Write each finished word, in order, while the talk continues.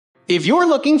If you're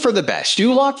looking for the best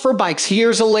U-lock for bikes,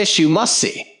 here's a list you must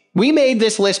see. We made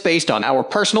this list based on our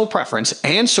personal preference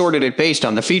and sorted it based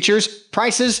on the features,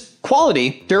 prices,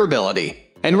 quality, durability,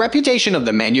 and reputation of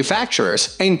the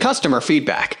manufacturers and customer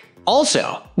feedback.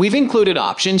 Also, we've included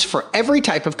options for every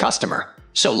type of customer.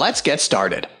 So let's get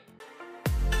started.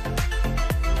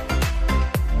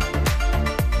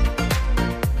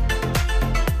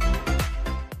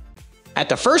 At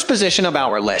the first position of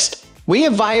our list, we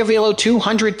have Velo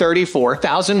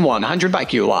 234,100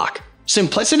 Bike U-Lock.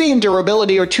 Simplicity and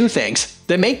durability are two things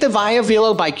that make the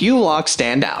Velo Bike U-Lock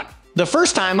stand out. The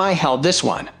first time I held this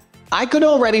one, I could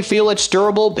already feel its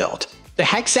durable build. The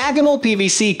hexagonal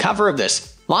PVC cover of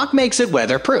this lock makes it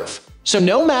weatherproof, so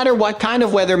no matter what kind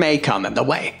of weather may come in the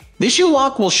way, this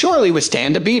U-Lock will surely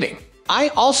withstand a beating. I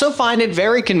also find it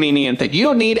very convenient that you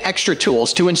don't need extra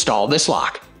tools to install this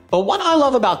lock. But what I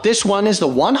love about this one is the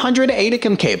 108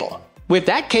 km cable. With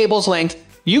that cable's length,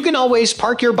 you can always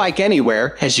park your bike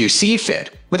anywhere as you see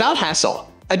fit, without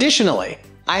hassle. Additionally,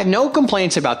 I have no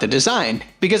complaints about the design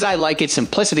because I like its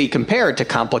simplicity compared to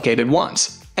complicated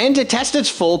ones. And to test its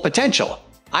full potential,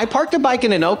 I parked the bike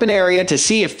in an open area to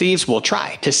see if thieves will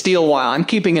try to steal while I'm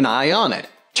keeping an eye on it.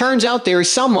 Turns out there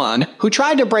is someone who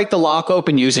tried to break the lock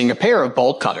open using a pair of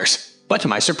bolt cutters. But to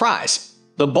my surprise,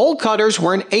 the bolt cutters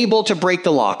weren't able to break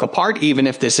the lock apart even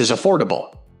if this is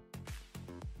affordable.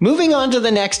 Moving on to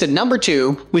the next at number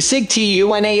 2 with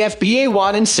SIGTUNA FBA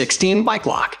Watt and 16 Bike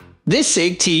Lock. This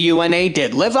SIGTUNA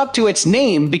did live up to its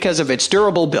name because of its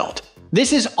durable build.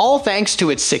 This is all thanks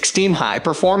to its 16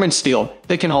 high-performance steel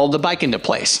that can hold the bike into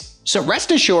place. So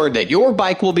rest assured that your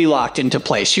bike will be locked into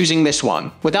place using this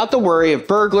one without the worry of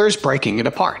burglars breaking it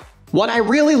apart. What I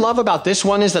really love about this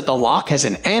one is that the lock has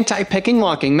an anti-picking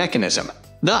locking mechanism.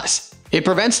 Thus, it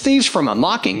prevents thieves from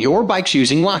unlocking your bikes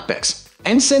using lockpicks.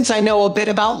 And since I know a bit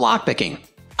about lockpicking,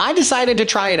 I decided to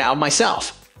try it out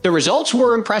myself. The results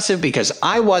were impressive because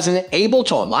I wasn't able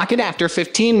to unlock it after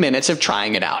 15 minutes of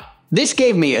trying it out. This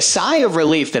gave me a sigh of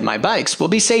relief that my bikes will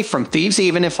be safe from thieves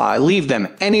even if I leave them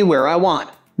anywhere I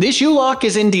want. This U-Lock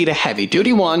is indeed a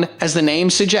heavy-duty one, as the name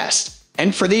suggests.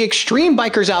 And for the extreme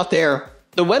bikers out there,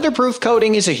 the weatherproof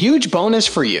coating is a huge bonus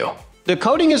for you. The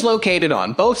coating is located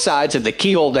on both sides of the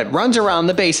keyhole that runs around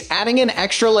the base, adding an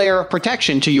extra layer of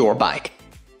protection to your bike.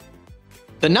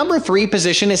 The number 3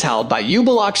 position is held by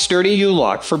UBULLOX Sturdy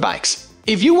U-Lock for bikes.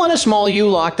 If you want a small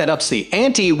U-Lock that ups the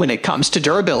ante when it comes to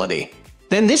durability,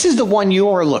 then this is the one you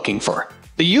are looking for.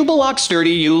 The UBULLOX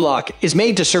Sturdy U-Lock is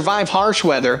made to survive harsh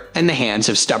weather and the hands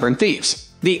of stubborn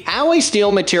thieves. The alloy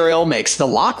steel material makes the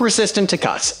lock resistant to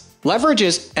cuts,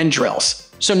 leverages, and drills.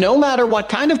 So no matter what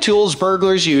kind of tools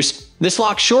burglars use, this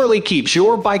lock surely keeps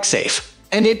your bike safe.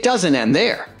 And it doesn't end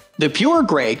there. The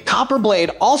pure-grade copper blade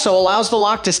also allows the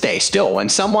lock to stay still when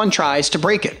someone tries to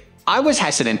break it. I was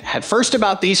hesitant at first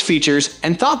about these features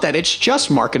and thought that it's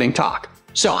just marketing talk.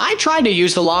 So I tried to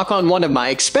use the lock on one of my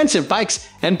expensive bikes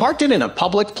and parked it in a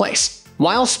public place.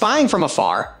 While spying from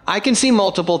afar, I can see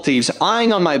multiple thieves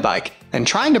eyeing on my bike and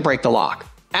trying to break the lock.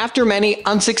 After many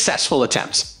unsuccessful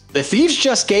attempts, the thieves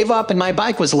just gave up and my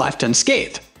bike was left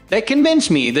unscathed. That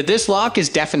convinced me that this lock is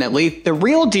definitely the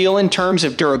real deal in terms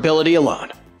of durability alone.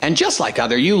 And just like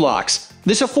other U-Locks,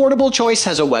 this affordable choice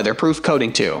has a weatherproof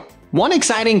coating too. One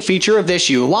exciting feature of this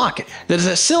U-Lock that is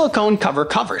a silicone cover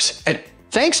covers, and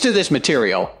thanks to this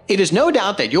material, it is no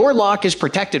doubt that your lock is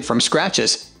protected from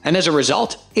scratches, and as a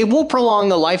result, it will prolong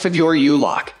the life of your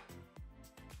U-Lock.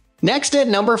 Next at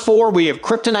number 4 we have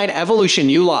Kryptonite Evolution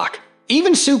U-Lock.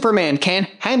 Even Superman can't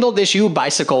handle this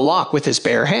U-bicycle lock with his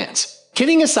bare hands.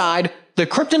 Kidding aside, the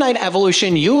Kryptonite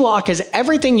Evolution U-Lock has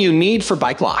everything you need for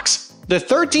bike locks. The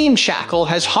 13 shackle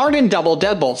has hardened double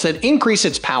deadbolts that increase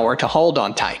its power to hold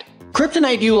on tight.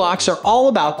 Kryptonite U-Locks are all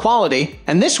about quality,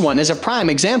 and this one is a prime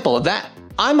example of that.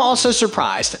 I'm also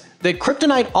surprised that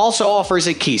Kryptonite also offers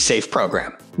a key safe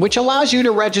program, which allows you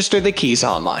to register the keys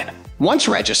online. Once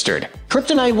registered,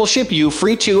 Kryptonite will ship you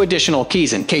free 2 additional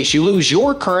keys in case you lose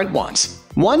your current ones.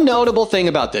 One notable thing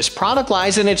about this product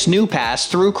lies in its new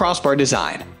pass-through crossbar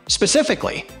design.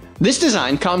 Specifically, this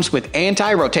design comes with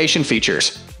anti-rotation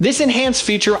features. This enhanced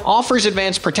feature offers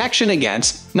advanced protection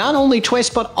against not only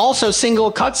twist but also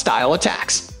single-cut style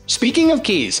attacks. Speaking of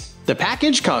keys, the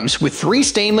package comes with 3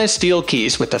 stainless steel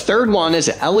keys, with the third one as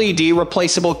an LED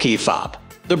replaceable key fob.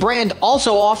 The brand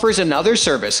also offers another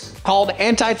service called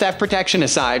anti-theft protection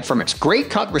aside from its great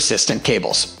cut-resistant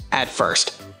cables. At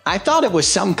first, I thought it was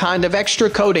some kind of extra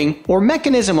coating or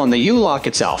mechanism on the U-Lock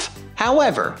itself.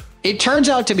 However, it turns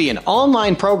out to be an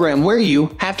online program where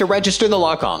you have to register the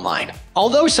lock online.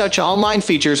 Although such online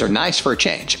features are nice for a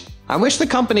change, I wish the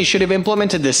company should have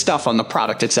implemented this stuff on the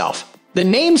product itself. The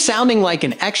name sounding like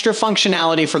an extra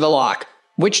functionality for the lock,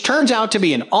 which turns out to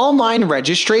be an online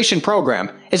registration program,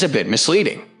 is a bit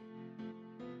misleading.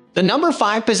 The number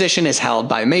 5 position is held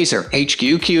by Amazer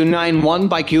HQQ91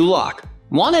 Bike U-Lock.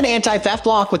 Want an anti-theft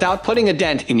lock without putting a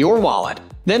dent in your wallet?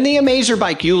 Then the Amazer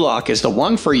Bike U-Lock is the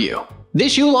one for you.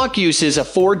 This U-Lock uses a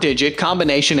 4-digit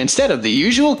combination instead of the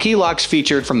usual key locks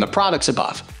featured from the products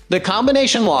above. The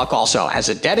combination lock also has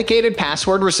a dedicated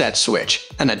password reset switch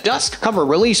and a dust cover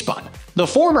release button. The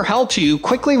former helps you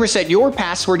quickly reset your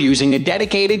password using a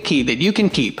dedicated key that you can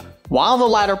keep, while the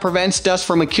latter prevents dust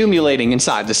from accumulating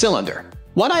inside the cylinder.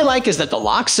 What I like is that the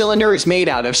lock cylinder is made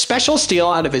out of special steel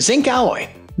out of a zinc alloy.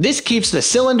 This keeps the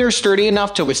cylinder sturdy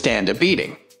enough to withstand a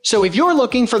beating. So if you're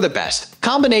looking for the best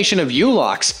combination of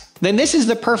U-locks, then this is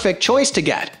the perfect choice to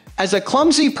get. As a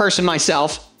clumsy person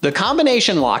myself, the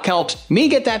combination lock helps me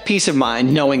get that peace of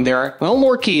mind knowing there are no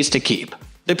more keys to keep.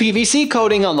 The PVC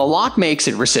coating on the lock makes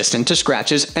it resistant to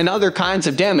scratches and other kinds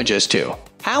of damages too.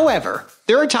 However,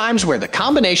 there are times where the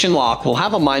combination lock will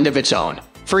have a mind of its own.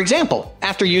 For example,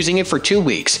 after using it for 2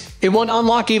 weeks, it won't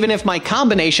unlock even if my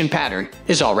combination pattern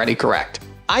is already correct.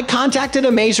 I contacted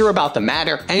Amazer about the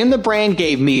matter and the brand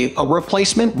gave me a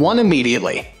replacement one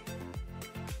immediately.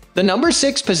 The number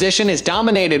 6 position is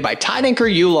dominated by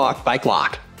Titanker U-Lock Bike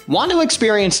Lock. Want to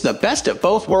experience the best of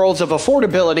both worlds of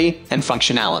affordability and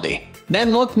functionality?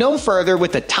 Then look no further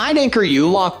with the Titanker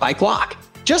U-Lock Bike Lock.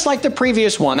 Just like the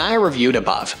previous one I reviewed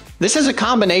above, this is a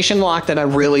combination lock that I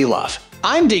really love.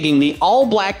 I'm digging the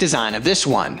all-black design of this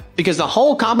one because the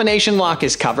whole combination lock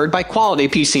is covered by quality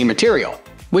PC material,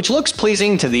 which looks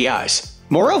pleasing to the eyes.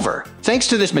 Moreover, thanks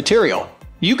to this material,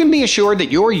 you can be assured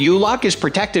that your U-Lock is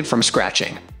protected from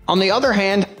scratching. On the other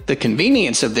hand, the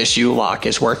convenience of this U-Lock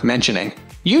is worth mentioning.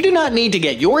 You do not need to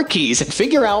get your keys and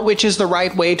figure out which is the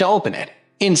right way to open it.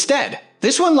 Instead,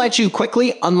 this one lets you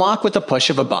quickly unlock with the push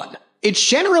of a button. It's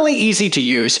generally easy to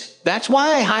use, that's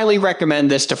why I highly recommend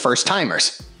this to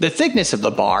first-timers. The thickness of the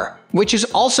bar, which is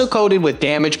also coated with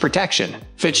damage protection,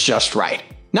 fits just right.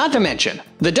 Not to mention,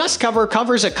 the dust cover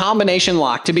covers a combination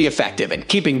lock to be effective in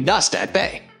keeping dust at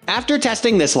bay. After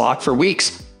testing this lock for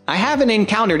weeks, I haven't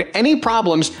encountered any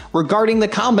problems regarding the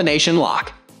combination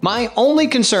lock. My only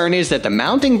concern is that the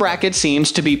mounting bracket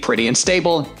seems to be pretty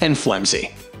unstable and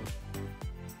flimsy.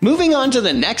 Moving on to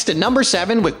the next at number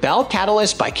 7 with Bell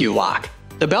Catalyst Bike U-Lock.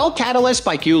 The Bell Catalyst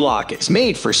Bike U-Lock is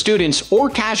made for students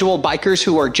or casual bikers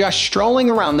who are just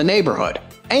strolling around the neighborhood.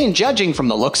 And judging from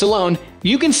the looks alone,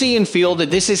 you can see and feel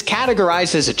that this is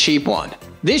categorized as a cheap one.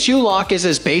 This U-Lock is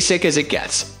as basic as it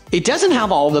gets. It doesn't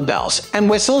have all the bells and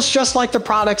whistles just like the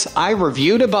products I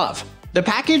reviewed above. The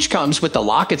package comes with the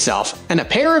lock itself and a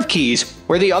pair of keys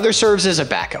where the other serves as a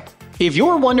backup. If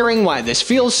you're wondering why this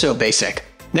feels so basic,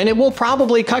 then it will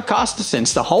probably cut costs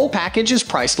since the whole package is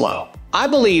priced low. I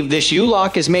believe this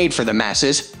U-Lock is made for the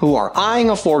masses who are eyeing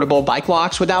affordable bike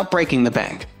locks without breaking the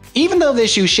bank. Even though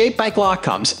this U-shaped bike lock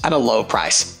comes at a low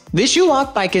price, this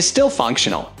U-Lock bike is still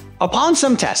functional. Upon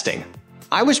some testing,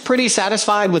 I was pretty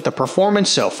satisfied with the performance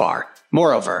so far.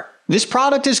 Moreover, this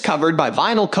product is covered by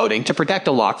vinyl coating to protect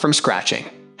the lock from scratching.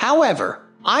 However,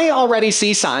 I already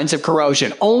see signs of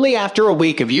corrosion only after a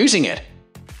week of using it.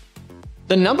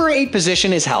 The number 8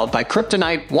 position is held by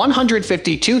Kryptonite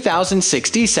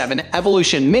 152067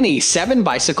 Evolution Mini 7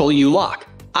 Bicycle U-Lock.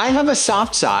 I have a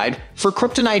soft side for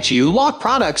Kryptonite's U-Lock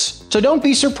products, so don't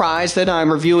be surprised that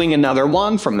I'm reviewing another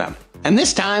one from them. And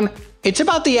this time, it's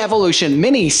about the Evolution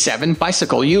Mini 7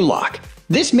 Bicycle U-Lock.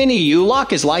 This Mini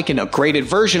U-Lock is like an upgraded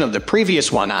version of the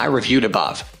previous one I reviewed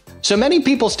above. So many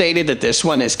people stated that this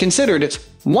one is considered as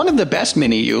one of the best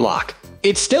Mini U-Lock.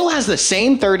 It still has the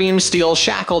same 30mm steel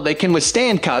shackle that can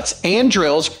withstand cuts and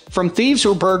drills from thieves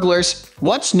or burglars.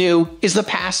 What's new is the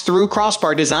pass-through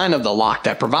crossbar design of the lock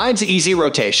that provides easy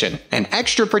rotation and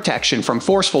extra protection from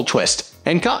forceful twists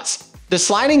and cuts. The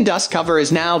sliding dust cover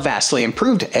is now vastly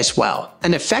improved as well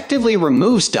and effectively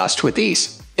removes dust with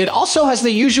ease. It also has the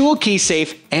usual key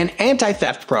safe and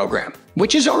anti-theft program,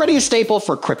 which is already a staple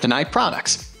for Kryptonite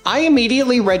products. I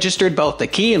immediately registered both the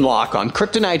key and lock on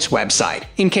Kryptonite's website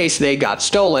in case they got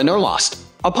stolen or lost.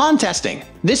 Upon testing,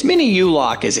 this Mini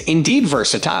U-Lock is indeed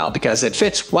versatile because it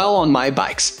fits well on my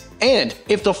bikes. And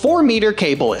if the 4-meter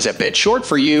cable is a bit short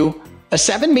for you, a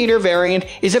 7-meter variant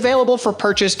is available for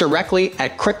purchase directly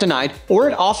at Kryptonite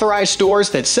or at authorized stores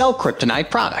that sell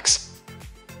Kryptonite products.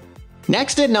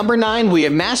 Next at number 9 we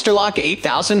have Masterlock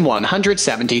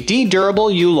 8170D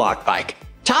Durable U-Lock Bike.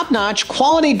 Top-notch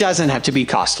quality doesn't have to be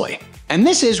costly, and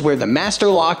this is where the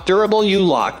Masterlock Durable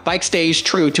U-Lock Bike stays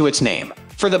true to its name.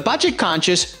 For the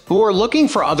budget-conscious who are looking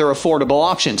for other affordable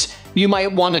options, you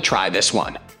might want to try this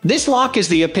one. This lock is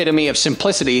the epitome of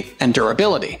simplicity and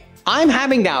durability. I'm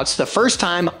having doubts the first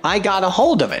time I got a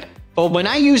hold of it, but when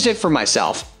I used it for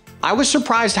myself, I was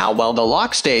surprised how well the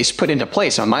lock stays put into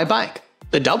place on my bike.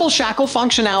 The double shackle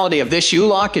functionality of this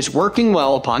U-lock is working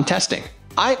well upon testing.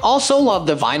 I also love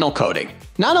the vinyl coating.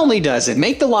 Not only does it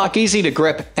make the lock easy to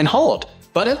grip and hold,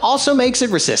 but it also makes it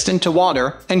resistant to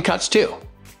water and cuts too.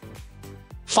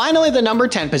 Finally, the number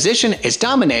 10 position is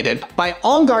dominated by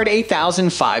ONGUARD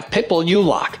 8005 PITBULL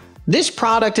U-lock. This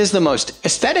product is the most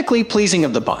aesthetically pleasing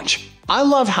of the bunch. I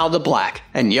love how the black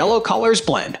and yellow colors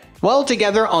blend well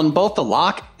together on both the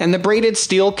lock and the braided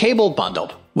steel cable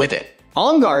bundled with it.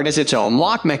 ONGUARD has its own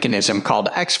lock mechanism called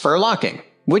X-Fur locking,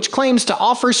 which claims to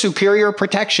offer superior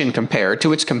protection compared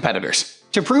to its competitors.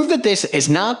 To prove that this is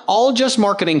not all just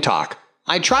marketing talk,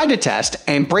 I tried to test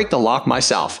and break the lock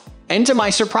myself, and to my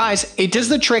surprise, it does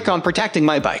the trick on protecting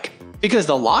my bike, because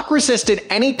the lock resisted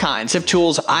any kinds of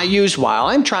tools I used while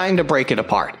I'm trying to break it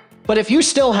apart. But if you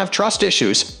still have trust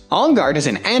issues, ONGUARD has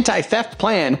an anti-theft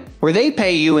plan where they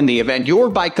pay you in the event your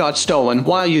bike got stolen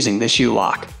while using this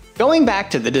U-lock. Going back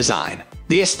to the design,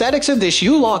 the aesthetics of this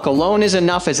U-lock alone is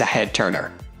enough as a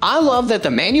head-turner. I love that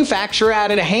the manufacturer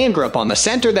added a hand grip on the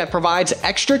center that provides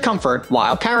extra comfort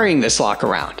while carrying this lock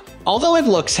around. Although it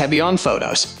looks heavy on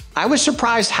photos, I was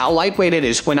surprised how lightweight it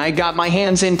is when I got my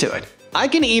hands into it. I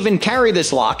can even carry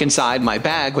this lock inside my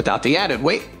bag without the added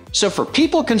weight. So for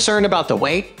people concerned about the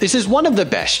weight, this is one of the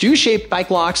best U-shaped bike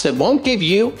locks that won't give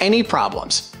you any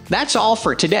problems. That's all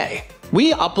for today.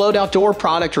 We upload outdoor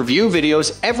product review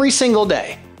videos every single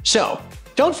day, so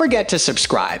don't forget to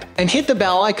subscribe and hit the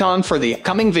bell icon for the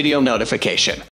upcoming video notification.